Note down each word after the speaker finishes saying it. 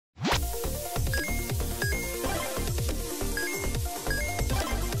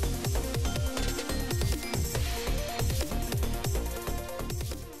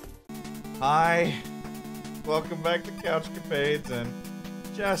Hi. Welcome back to CouchCapades and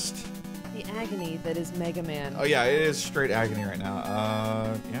just... The agony that is Mega Man. Oh yeah, it is straight agony right now.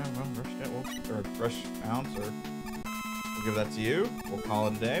 Yeah, well, rush bounce, or we'll give that to you. We'll call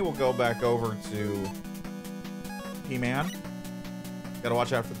it a day. We'll go back over to P-Man. Gotta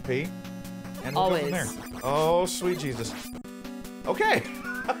watch out for the P. And we'll Always. go from there. Oh, sweet Jesus. Okay.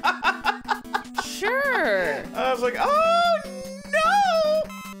 Sure. I was like, oh no!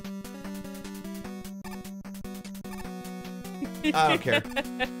 I don't care.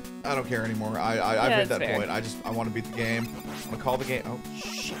 I don't care anymore. I've hit that point. I want to beat the game. I want to call the game. Oh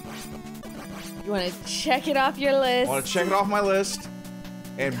shit! You want to check it off your list? I want to check it off my list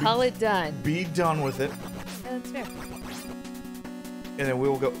and call it done. Be done with it. Yeah, that's fair. And then we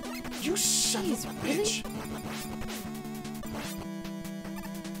will go. You son of a bitch!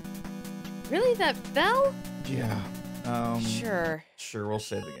 Really? That fell? Yeah. Sure. Sure. We'll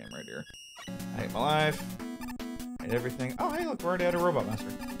save the game right here. I hate my life. I hate everything. Oh, hey, look, we're already at a Robot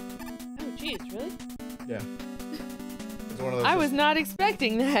Master. Oh, jeez, really? Yeah. It's one of those. I was not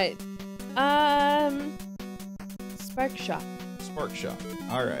expecting that. Spark Shock. Spark Shock.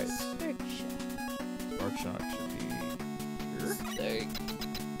 All right. Spark Shock. Spark Shock should be here.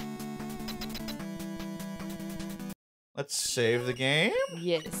 Let's save the game.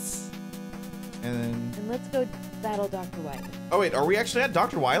 Yes. And let's go battle Dr. Wily. Oh wait, are we actually at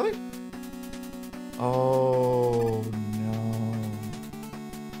Dr. Wily? Oh no.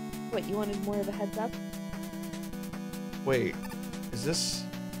 What, you wanted more of a heads up? Wait, is this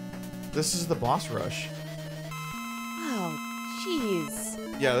is the boss rush? Oh,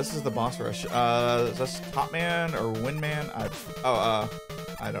 jeez. Yeah, this is the boss rush. Is this Top Man or Wind Man? I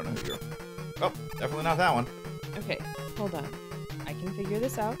don't know who you're. Oh, definitely not that one. Okay, hold on. I can figure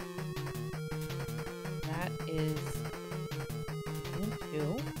this out. That is Mega Man 2.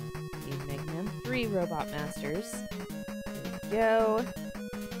 Need Mega Man 3 Robot Masters. There we go.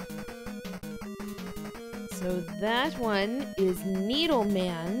 So that one is Needle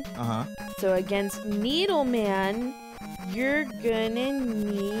Man. Uh-huh. So against Needle Man, you're gonna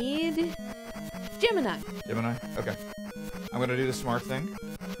need Gemini. Gemini? Okay. I'm gonna do the smart thing.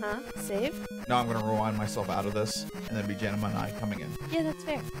 Huh? Save? No, I'm gonna rewind myself out of this, and then be Gemini coming in. Yeah, that's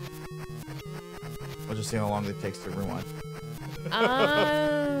fair. We'll just see how long it takes to rewind.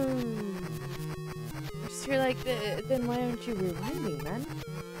 Just feel like, then why aren't you rewinding, man?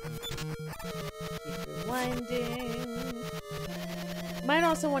 Keep rewinding. Might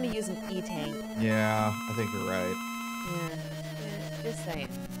also want to use an E-tank. Yeah, I think you're right. Yeah, just saying.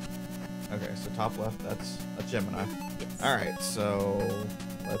 Okay, so top left, that's a Gemini. Yes. Alright, so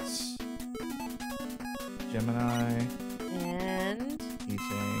let's Gemini And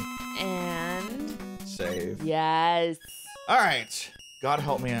E-tank and save. yes. Alright. God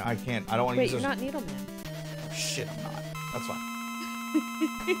help me, I don't want to use Wait, you're those. not Needle Man. Shit, I'm not. That's fine.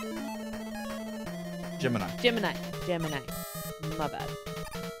 Gemini. Gemini. My bad.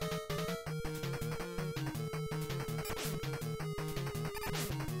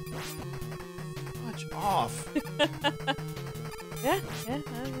 Watch off. Yeah,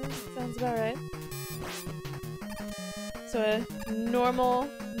 sounds about right. So a normal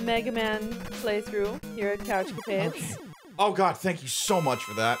Mega Man playthrough here at CouchCapades. Okay. Oh god, thank you so much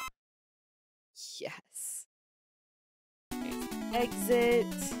for that. Yes. Exit.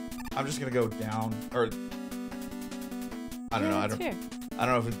 I'm just gonna go down, or I don't know. I don't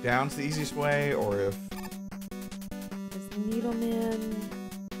know if it's down's the easiest way or if. Is Needle Man?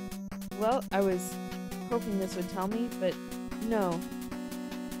 Well, I was hoping this would tell me, but no.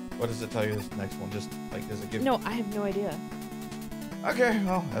 What does it tell you? This next one, just like does it give? No, I have no idea. Okay,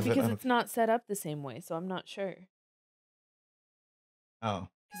 well, because it's not set up the same way, so I'm not sure. Oh.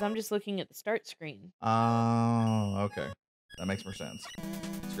 Because I'm just looking at the start screen. Oh, okay. That makes more sense.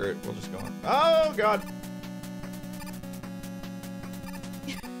 Screw it. We'll just go on. Oh, God.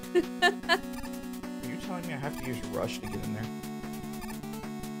 Are you telling me I have to use Rush to get in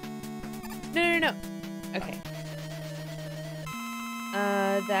there? No. Okay.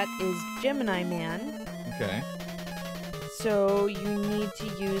 That is Gemini Man. Okay. So you need to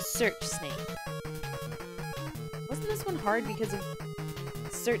use Search Snake. Wasn't this one hard because of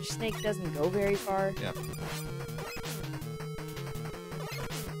Search Snake doesn't go very far? Yep.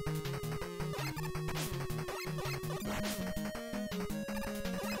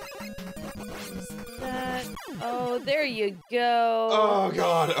 Oh, there you go. Oh,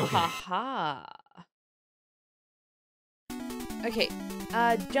 God. Okay. Haha. Okay.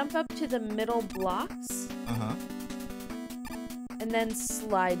 Jump up to the middle blocks. Uh-huh. And then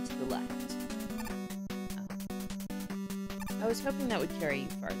slide to the left. I was hoping that would carry you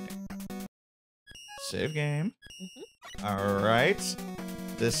farther. Save game. Mm-hmm. All right.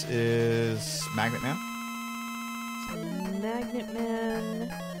 This is Magnet Man. So Magnet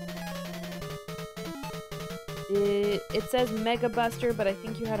Man. It says Mega Buster, but I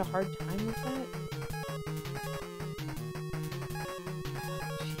think you had a hard time with that.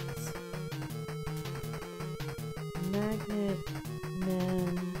 Jeez. Magnet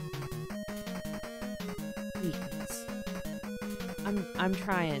Man. Weakness. I'm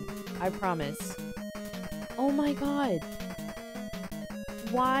trying. I promise. Oh my god.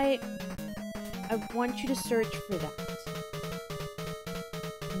 Why? I want you to search for that.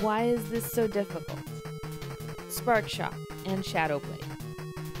 Why is this so difficult? Spark Shock and Shadow Blade.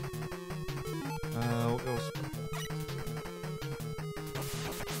 We'll go with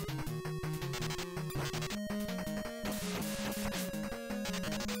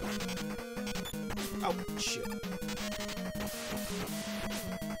Spark Shock.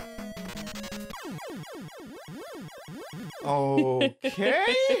 Oh, shit.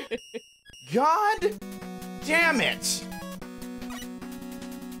 Okay. God damn it.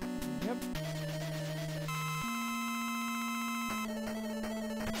 Yep.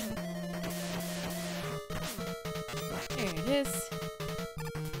 There it is.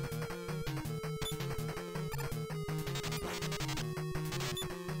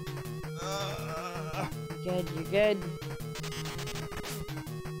 You're good, you're good.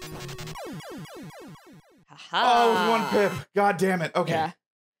 Haha. Oh, it was one pip. God damn it. Okay. Yeah.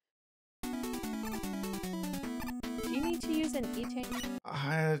 Do you need to use an E-tank?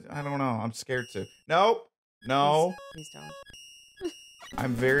 I don't know. I'm scared to. Nope. No. Please don't.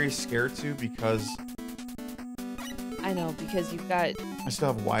 I'm very scared to because I know, because you've got I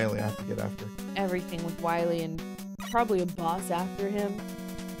still have Wily I have to get after. everything with Wily and probably a boss after him.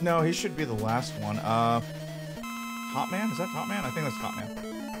 No, he should be the last one. Top Man? Is that Top Man? I think that's Top Man.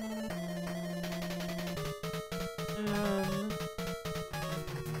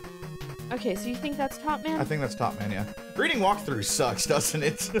 Okay, so you think that's Top Man? I think that's Top Man, yeah. Reading walkthroughs sucks, doesn't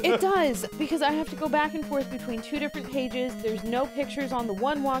it? It does, because I have to go back and forth between two different pages. There's no pictures on the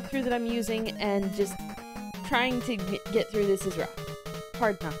one walkthrough that I'm using, and just trying to get through this is rough.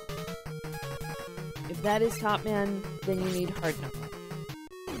 Hard Knuckle. If that is Top Man, then you need Hard Knuckle.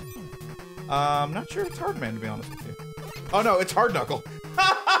 I'm not sure it's Hard Man, to be honest with you. Oh, no, it's Hard Knuckle.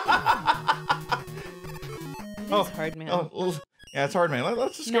 It is Hard Man. Oh, yeah, it's Hard Man.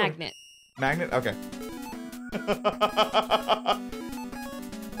 Let's just go. Magnet. Magnet? Okay.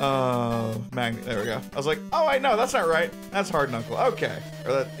 Magnet. There we go. I was like, oh, wait, no, that's not right. That's Hard Knuckle. Okay.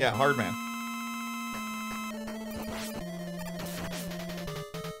 Or that, yeah, Hard Man.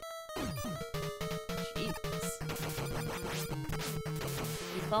 Jeez.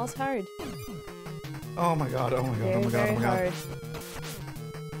 He falls hard. Oh my god, oh my god, Very, oh my god, very oh my god. hard.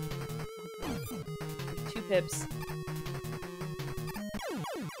 2 pips.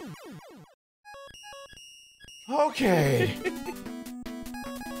 Okay.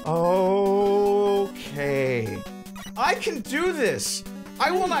 Okay. I can do this.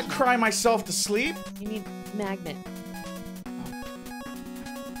 I will not cry myself to sleep. You need Magnet. Okay,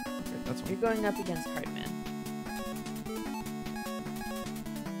 that's You're fine. going up against Hardman.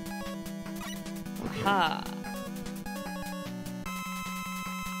 Ha!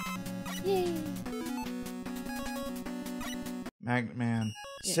 Yay! Magnet Man,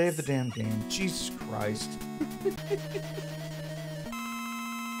 Yes. save the damn game. Jesus Christ.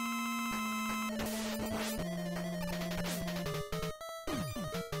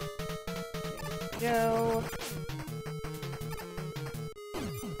 Go.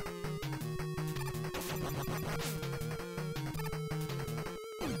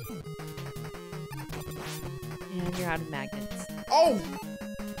 And you're out of magnets. Oh!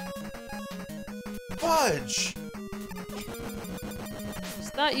 Fudge!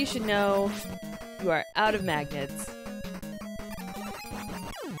 Just thought you should know you are out of magnets.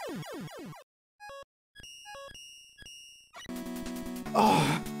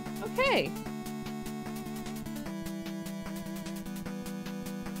 Oh! Okay.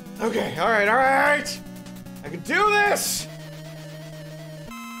 Okay, alright, alright! I can do this!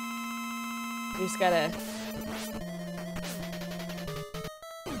 You just gotta...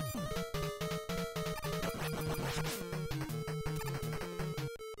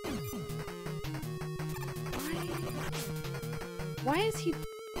 Why is he...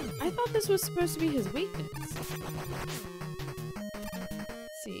 I thought this was supposed to be his weakness. Let's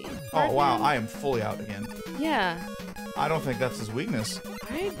see. Oh wow, Hardman? I am fully out again. Yeah. I don't think that's his weakness.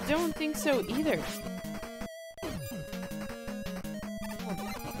 I don't think so either.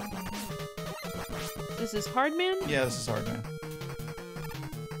 This is Hardman? Yeah, this is hard, man.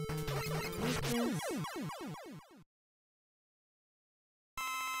 Weakness.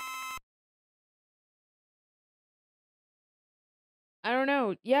 I don't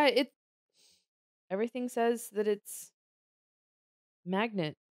know. Yeah, everything says that it's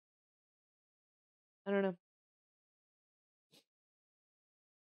magnet. I don't know.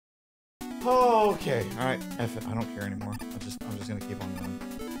 Okay, all right. F it. I don't care anymore. I'm just gonna keep on going.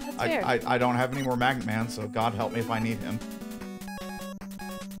 That's fair. I don't have any more Magnet Man, so God help me if I need him.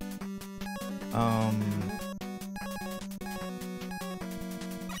 I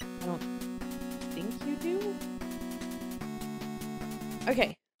don't think you do.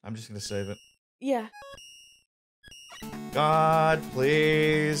 Okay. I'm just gonna save it. Yeah. God,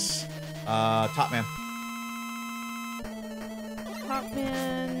 please. Top Man. Top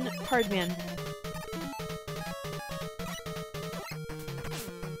man, hard man.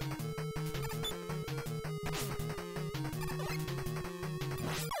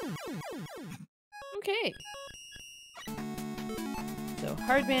 Okay. So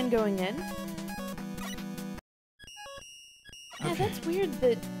hard man going in. Yeah, Okay. that's weird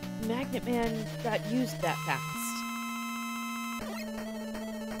that Magnet Man got used that fast.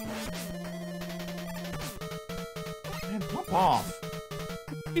 Man, pop off.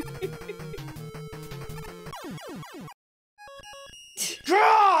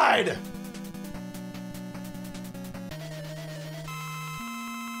 God!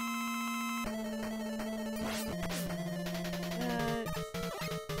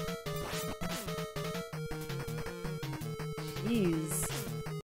 Jeez.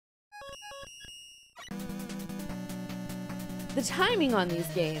 The timing on these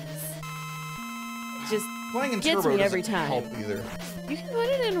games just Playing in gets Turbo me every doesn't time. help either. You can put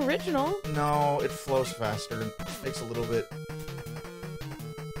it in original. No, it flows faster. It makes a little bit...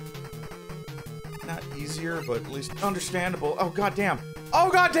 not easier, but at least understandable. Oh, goddamn. Oh,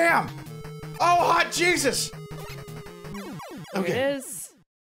 goddamn! Oh, hot Jesus! There Okay. it is.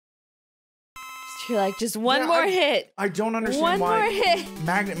 You're like, just one Yeah, more hit. I don't understand One why more hit.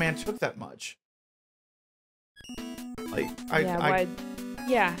 Magnet Man took that much. Like,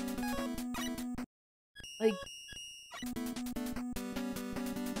 Yeah. Like,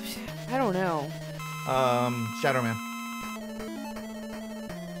 I don't know. Shadow Man.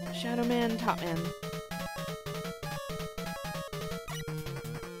 Shadow Man, Top Man.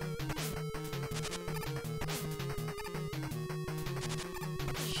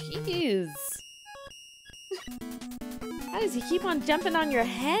 Jeez. How does he keep on jumping on your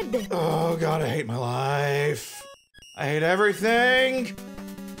head? Oh, God, I hate my life. I hate everything.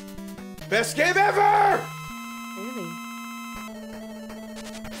 Best game ever! Really?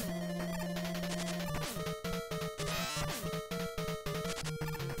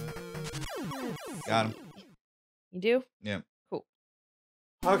 Got him. You do? Yeah. Cool.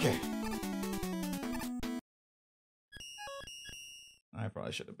 Okay. I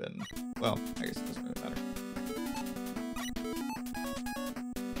probably should have been... well, I guess it doesn't really matter.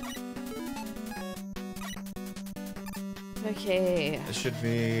 Okay. This should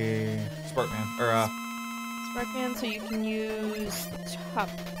be... Sparkman. Or, Sparkman, so you can use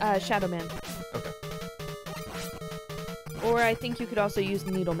Shadow Man. okay. Or I think you could also use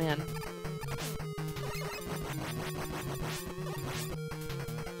Needle Man.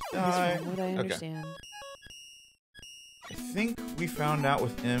 Die. From what I understand. I think we found out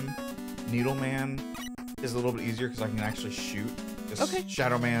with him, Needle Man is a little bit easier because I can actually shoot. Okay.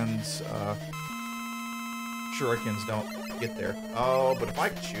 Shadow Man's shurikens don't get there. Oh, but if I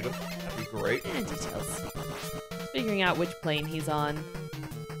could shoot him, that'd be great. And details. Figuring out which plane he's on.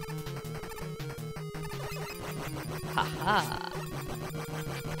 Haha.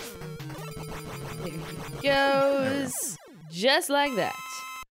 There he goes. Just like that.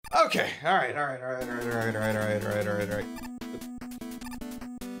 Okay. All right.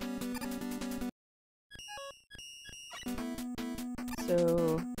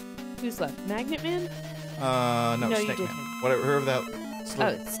 So, who's left? Magnet Man? No, No, you Snake did Man. him. Whatever, whoever that...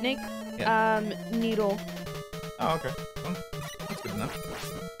 Oh, Snake? Yeah. Needle. Oh, okay. Well, that's good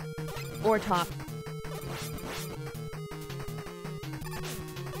enough. Or Top.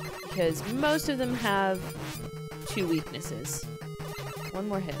 Because most of them have 2 weaknesses. One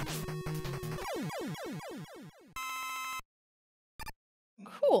more hit.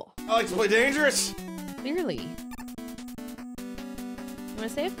 Cool. I like to play dangerous! Clearly. You wanna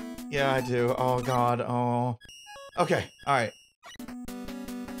save? Yeah, I do. Oh, God. Oh. Okay. All right.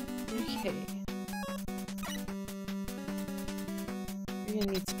 Okay. You're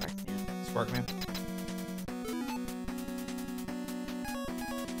gonna need Sparkman. Sparkman.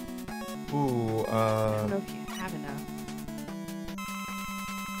 Ooh, I don't know if you have enough.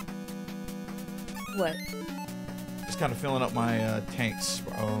 What? just kind of filling up my tanks.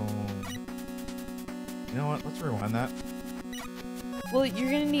 Oh. You know what? Let's rewind that. Well,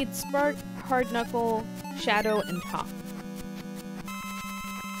 you're gonna need Spark, Hard Knuckle, Shadow, and Top.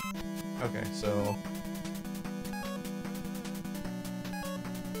 Okay, so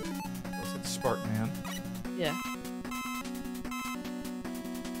let's hit Spark Man. Yeah.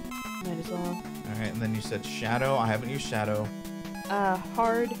 Might as well. All right, and then you said Shadow. I haven't used Shadow.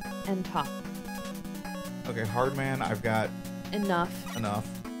 Hard and Top. Okay, Hard Man. I've got Enough. enough.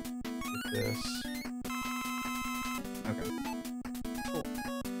 Get this. Okay. Cool.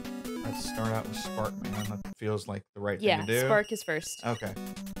 Let's start out with Spark Man. That feels like the right Yeah, thing to do. Spark is first. Okay.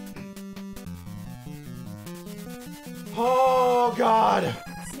 Oh God!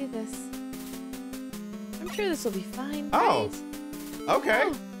 Let's see this. I'm sure this will be fine. Oh. Right? Okay.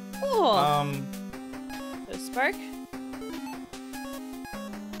 Oh, cool. So Spark.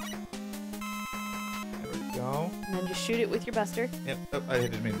 There we go. And then just shoot it with your Buster. Yep. Oh, I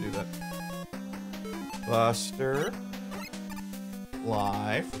didn't mean to do that. Buster.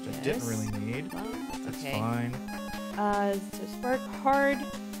 Life, which I didn't Yes. really need. Well, That's okay. fine. So Spark, Hard,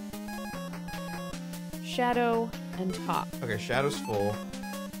 Shadow, and Top. Okay, Shadow's full.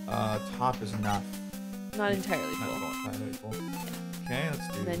 Top is not Not entirely not full. full. Not entirely full. Okay, let's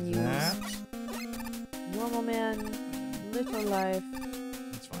do Then use- that. Normal Man, Little Life.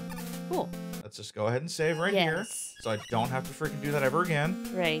 That's fine. Cool. Let's just go ahead and save right here, Yes. so I don't have to freaking do that ever again.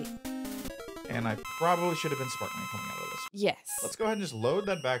 Right. And I probably should have been Sparkman coming out of this. Yes. Let's go ahead and just load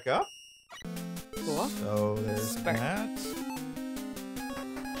that back up. Cool. So there's Spark. that.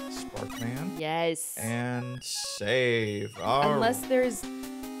 Sparkman. Yes. And save. Unless there's...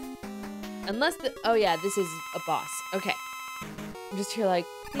 Oh yeah, this is a boss. Okay. I'm just here like...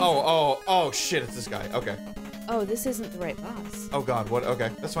 Oh, shit, it's this guy. Okay. Oh, this isn't the right boss. Oh, God, what? Okay,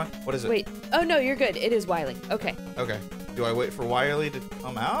 that's fine. What is it? Wait. Oh, no, you're good. It is Wily. Okay. Okay. Do I wait for Wily to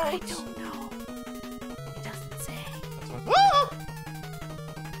come out? I don't know. It doesn't say. That's fine. Ah!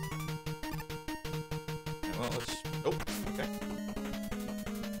 Okay, well, let's... Oh, okay.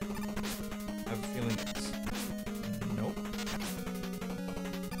 I have a feeling it's... Nope.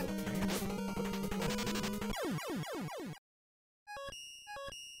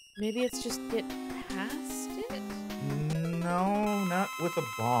 Maybe it's just get past it? No, not with a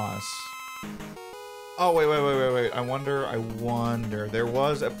boss. Oh, wait. I wonder. There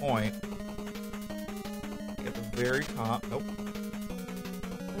was a point at the very top. Nope.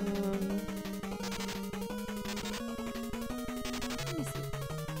 Let me see.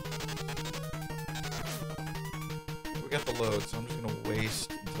 We got the load, so I'm just gonna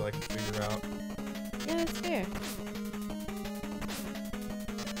waste until I can figure out. Yeah, that's fair.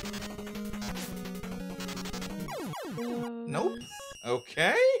 Nope.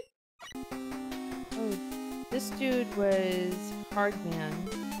 Okay. Oh, this dude was Hard Man.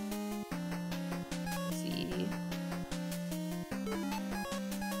 Let's see.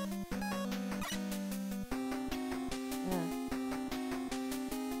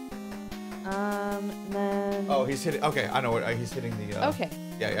 Then. Oh, he's hitting. Okay, I know what he's hitting the. Okay.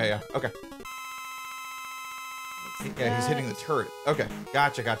 Yeah. Okay. Makes Yeah, he's hitting the that. turret. Okay,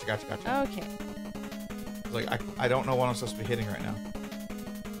 gotcha. Okay. Like I don't know what I'm supposed to be hitting right now.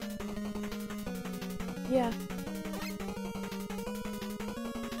 Yeah.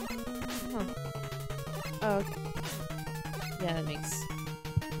 Huh. Oh, okay. Yeah, that makes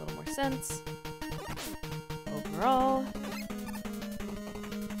a little more sense. Overall.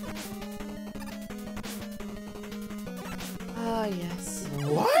 Ah, yes.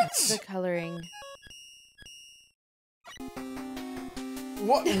 What? The coloring.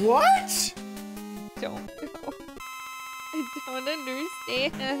 What? Don't know. I don't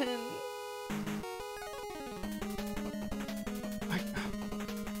understand.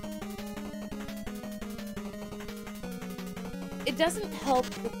 It doesn't help.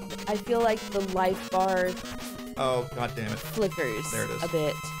 I feel like the life bar Oh, god damn it. flickers There it is. a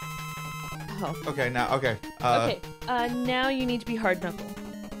bit. Oh. Okay, now, okay. Okay. Now you need to be hard knuckle.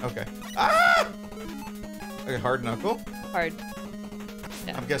 Okay. Ah! Okay, hard knuckle. Hard.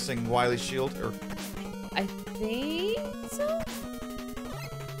 Yeah. I'm guessing Wily Shield, or... I think so.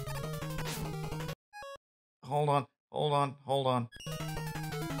 Hold on.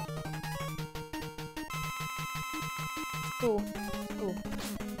 Cool.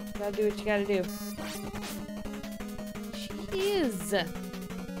 Gotta do what you gotta do. Jeez.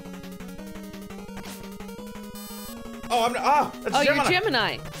 Oh, that's Oh, Gemini. you're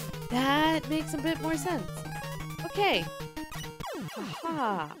Gemini. That makes a bit more sense. Okay.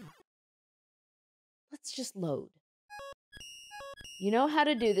 Haha. Let's just load. You know how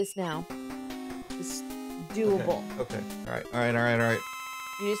to do this now. It's doable. Okay. All right.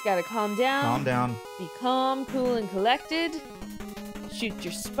 You just gotta calm down. Calm down. Be calm, cool, and collected. Shoot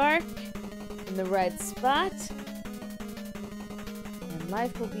your spark in the right spot, and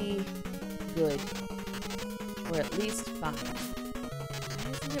life will be good. Or at least fine.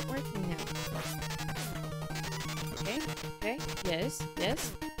 Why isn't it working now? Okay, okay, yes,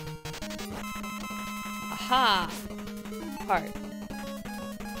 yes. Aha! Hard.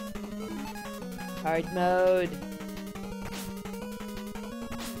 Hard mode.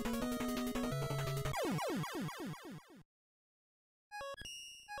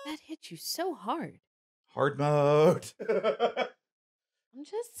 That hit you so hard. Hard mode. I'm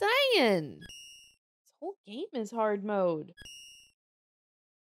just saying. This whole game is hard mode.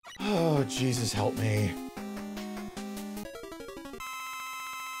 Oh, Jesus, help me.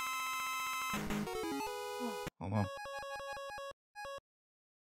 Hold on.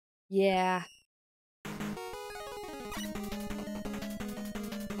 Yeah.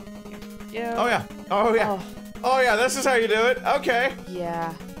 Here. Oh, yeah. Oh, yeah. Oh, yeah, this is how you do it. Okay.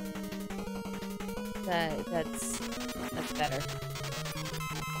 Yeah. That's better.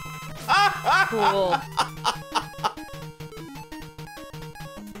 Cool.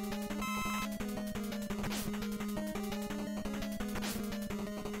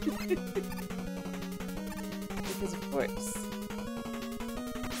 Because of course.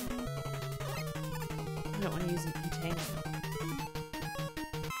 I don't want to use an E-tank.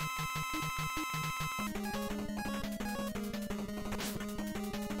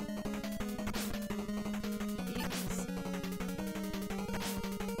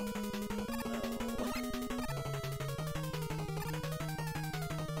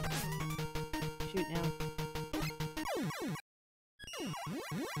 Shoot now.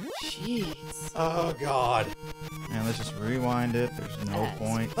 Jeez. Oh, God. Man, let's just rewind it. There's no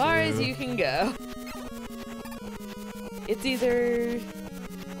point. As far as you can go. It's either...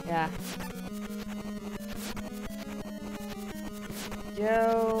 Yeah.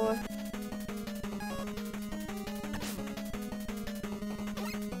 Go...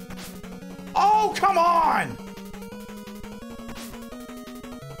 Oh, come on!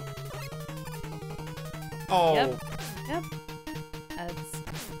 Oh. Yep. Yep. That's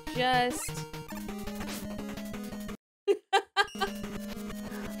just...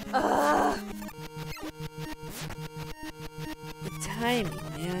 The timing,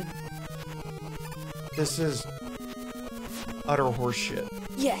 man. This is utter horseshit.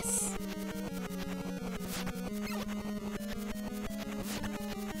 Yes.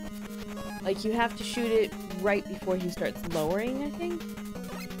 Like, you have to shoot it right before he starts lowering, I think?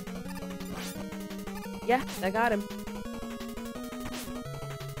 Yeah, I got him.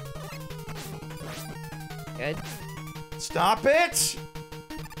 Good. Stop it!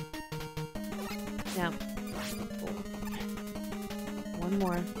 Now. One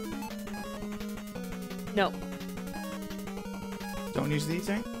more. No. Don't use the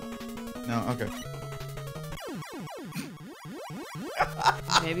E-tank? No, okay.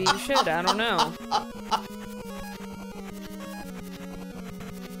 Maybe you should, I don't know.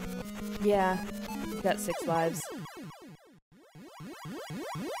 Yeah, you've got 6 lives.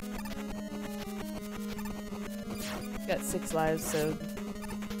 Got 6 lives, so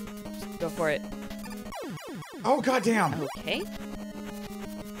just go for it. Oh, goddamn! Okay.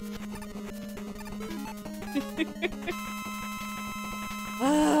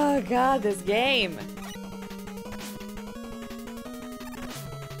 Oh god, this game.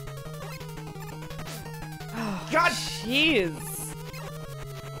 Oh, God! Jeez.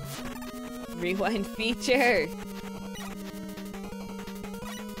 Rewind feature.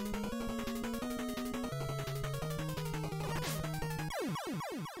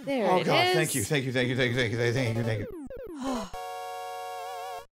 There Oh, it God, is. thank you, thank you, thank you, thank you, thank you, thank you, thank you.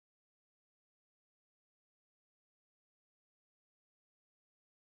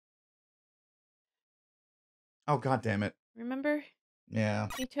 Oh, God damn it. Remember? Yeah.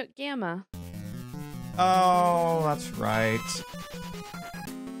 We took Gamma. Oh, that's right.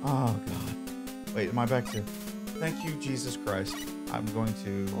 Oh, God. Wait, am I back to... Thank you, Jesus Christ. I'm going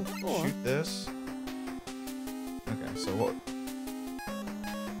to cool. shoot this. Okay, so what...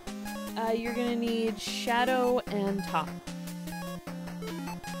 You're gonna need Shadow and Top.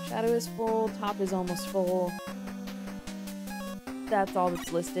 Shadow is full, Top is almost full. That's all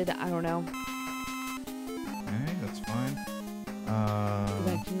that's listed, I don't know. Okay, that's fine. Go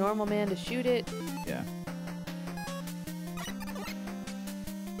back to normal man to shoot it. Yeah.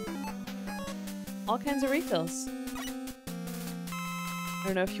 All kinds of refills. I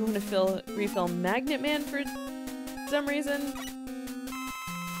don't know if you want to refill Magnet Man for some reason.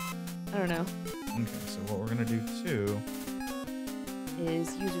 I don't know. Okay, so what we're gonna do too...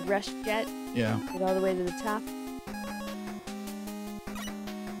 Is use Rush Jet. Yeah. Get all the way to the top.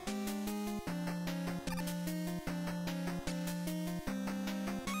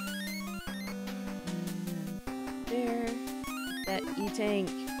 think.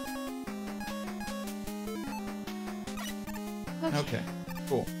 Okay,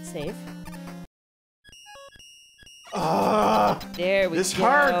 cool. Save. There we this go.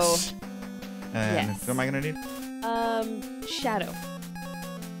 hurts. And Yes. what am I gonna need? Shadow.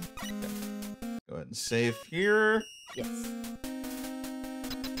 Go ahead and save here. Yes.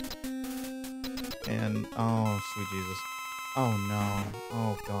 And oh, sweet Jesus. Oh no.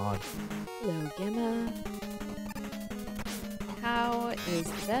 Oh God. Hello, Gemma. How is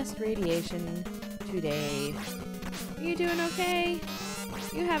the best radiation today? Are you doing okay?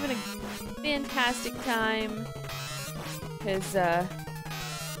 You having a fantastic time? Cause,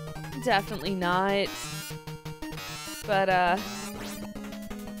 definitely not. But,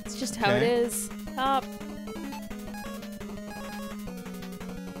 it's just how it is. Top.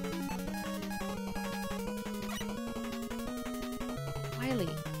 Wiley,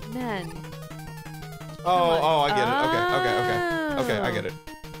 man. Oh, I get it. Okay, I get it.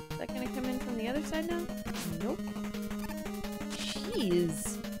 Is that gonna come in from the other side now? Nope.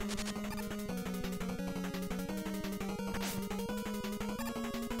 Jeez.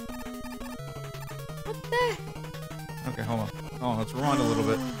 What the? Okay, hold on. Oh, let's rewind a little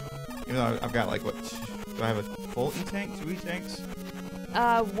bit. Even though I've got like what? Do I have a full E-tank? 2 E-tanks?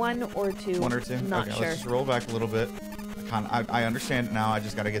 1 or 2. 1 or 2? I'm not okay, sure. let's just roll back a little bit. I understand it now. I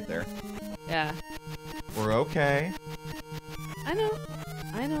just gotta get there. Yeah. We're okay. I know.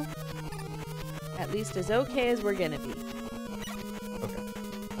 At least as okay as we're gonna be. Okay.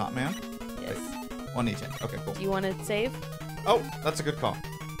 Top man? Yes. 1 E-tank. Okay, cool. Do you want to save? Oh, that's a good call.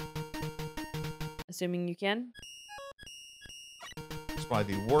 Assuming you can? It's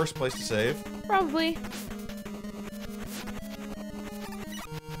probably the worst place to save. Probably.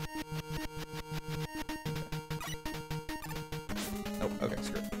 Oh, okay,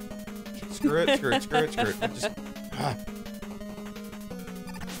 screw it. Screw it. Just,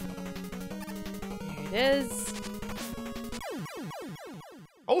 Here it is.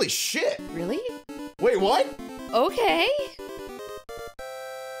 Holy shit! Really? Wait, what? Okay.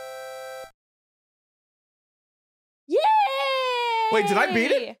 Yay! Wait, did I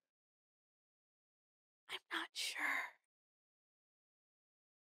beat it? I'm not sure.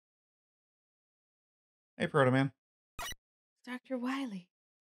 Hey, Proto Man. Dr. Wiley.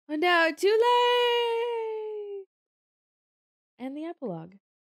 Oh no, too late! And the epilogue.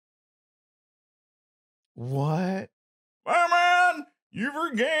 What? My man! You've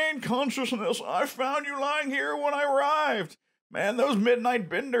regained consciousness. I found you lying here when I arrived. Man, those midnight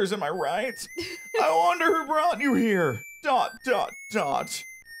benders, am I right? I wonder who brought you here. ...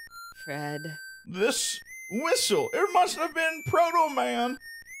 Fred. This whistle. It must have been Proto Man.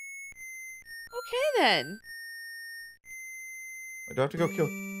 Okay then. Wait, do I have to go kill?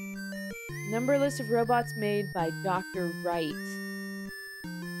 Number list of robots made by Dr. Wright.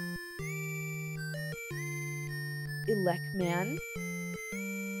 Elecman.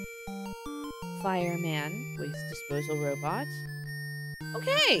 Fireman. Waste disposal robot.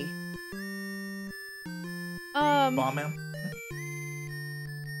 Okay. Bomb Man?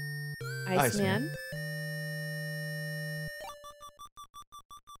 Iceman.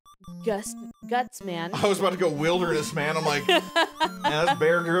 Gutsman. I was about to go Wilderness Man. I'm like, yeah, that's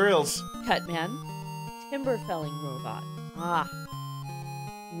Bear Grylls. Cutman. Timber felling robot. Ah.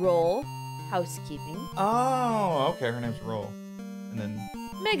 Roll. Housekeeping. Oh, okay. Her name's Roll. And then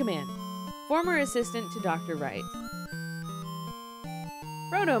Mega Man. Former assistant to Dr. Wright.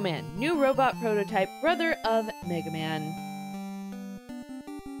 Proto Man. New robot prototype. Brother of Mega Man.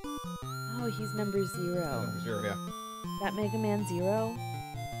 Oh, he's number 0. number 0, yeah. That Mega Man 0?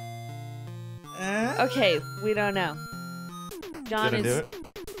 Okay, we don't know. John Did I do is it?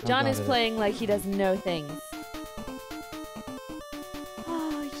 John Oh, is God, playing like he doesn't know things.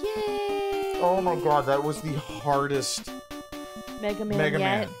 Oh, yay! Oh my God, that was the hardest Mega Man Mega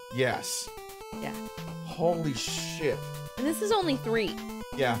yet. Man. Yes. Yeah. Holy shit. And this is only 3.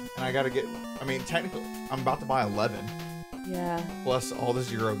 Yeah, and I gotta get, I mean, technically, I'm about to buy 11, Yeah. plus all the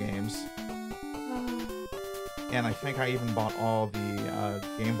 0 games. And I think I even bought all the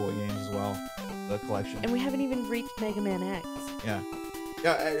Game Boy games as well, the collection. And we haven't even reached Mega Man X. Yeah.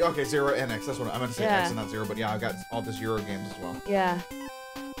 Yeah, okay, 0 and X, that's what I meant to say, Yeah. X and not 0, but yeah, I got all the 0 games as well. Yeah.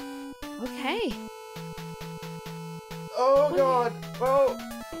 Okay. Oh God, well,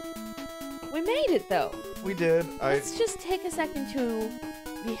 We made it though. we did. Let's just take a second to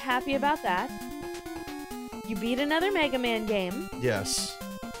be happy about that. You beat another Mega Man game, Yes.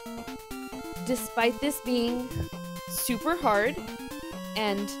 despite this being super hard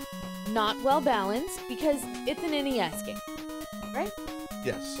and not well balanced, because it's an NES game, right?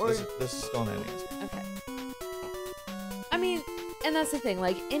 Yes, Or- this is still an NES game. Okay. I mean, and that's the thing.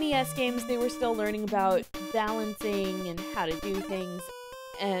 Like, NES games, they were still learning about balancing and how to do things.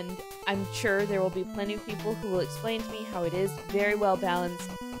 And I'm sure there will be plenty of people who will explain to me how it is very well balanced.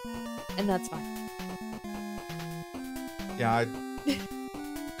 And that's fine. Yeah,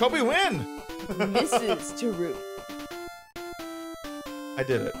 Kobe win! Mrs. Taru. I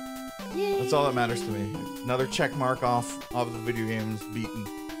did it. Yay. That's all that matters to me. Another check mark off of the video games beaten.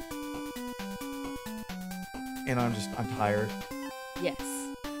 And I'm tired. Yes.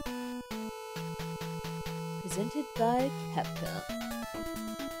 Presented by Capcom.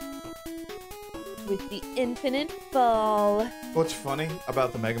 With the infinite ball. What's funny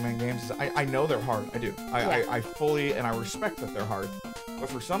about the Mega Man games is I know they're hard. I do. I fully and I respect that they're hard. But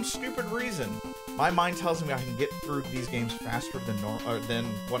for some stupid reason, my mind tells me I can get through these games faster than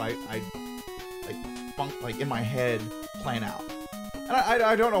what I like in my head plan out. And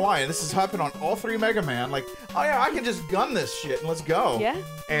I don't know why. And this has happened on all 3 Mega Man. Like, oh yeah, I can just gun this shit and let's go. Yeah.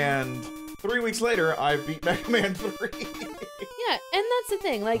 And 3 weeks later, I beat Mega Man 3. Yeah, and that's the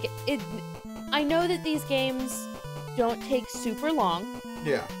thing. Like, I know that these games don't take super long.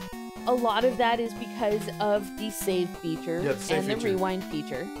 Yeah. A lot of that is because of the save feature and the rewind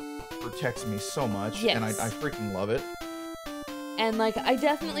feature. Protects me so much, yes. And I freaking love it. And, like, I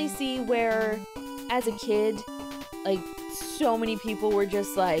definitely see where, as a kid, like, so many people were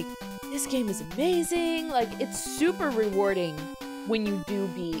just like, this game is amazing. Like, it's super rewarding when you do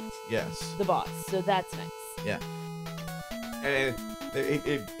beat the boss. So that's nice. Yeah. And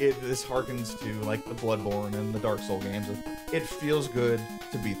this harkens to, like, the Bloodborne and the Dark Soul games. It feels good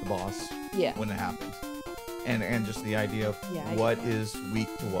to beat the boss when it happens. And just the idea of what is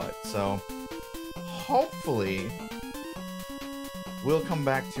weak to what. So, hopefully, we'll come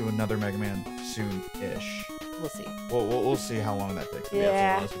back to another Mega Man soon-ish. We'll see. We'll see how long that takes, to be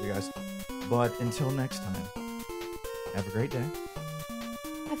absolutely honest with you guys. But until next time, have a great day.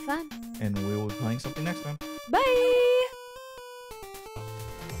 Have fun. And we will be playing something next time. Bye!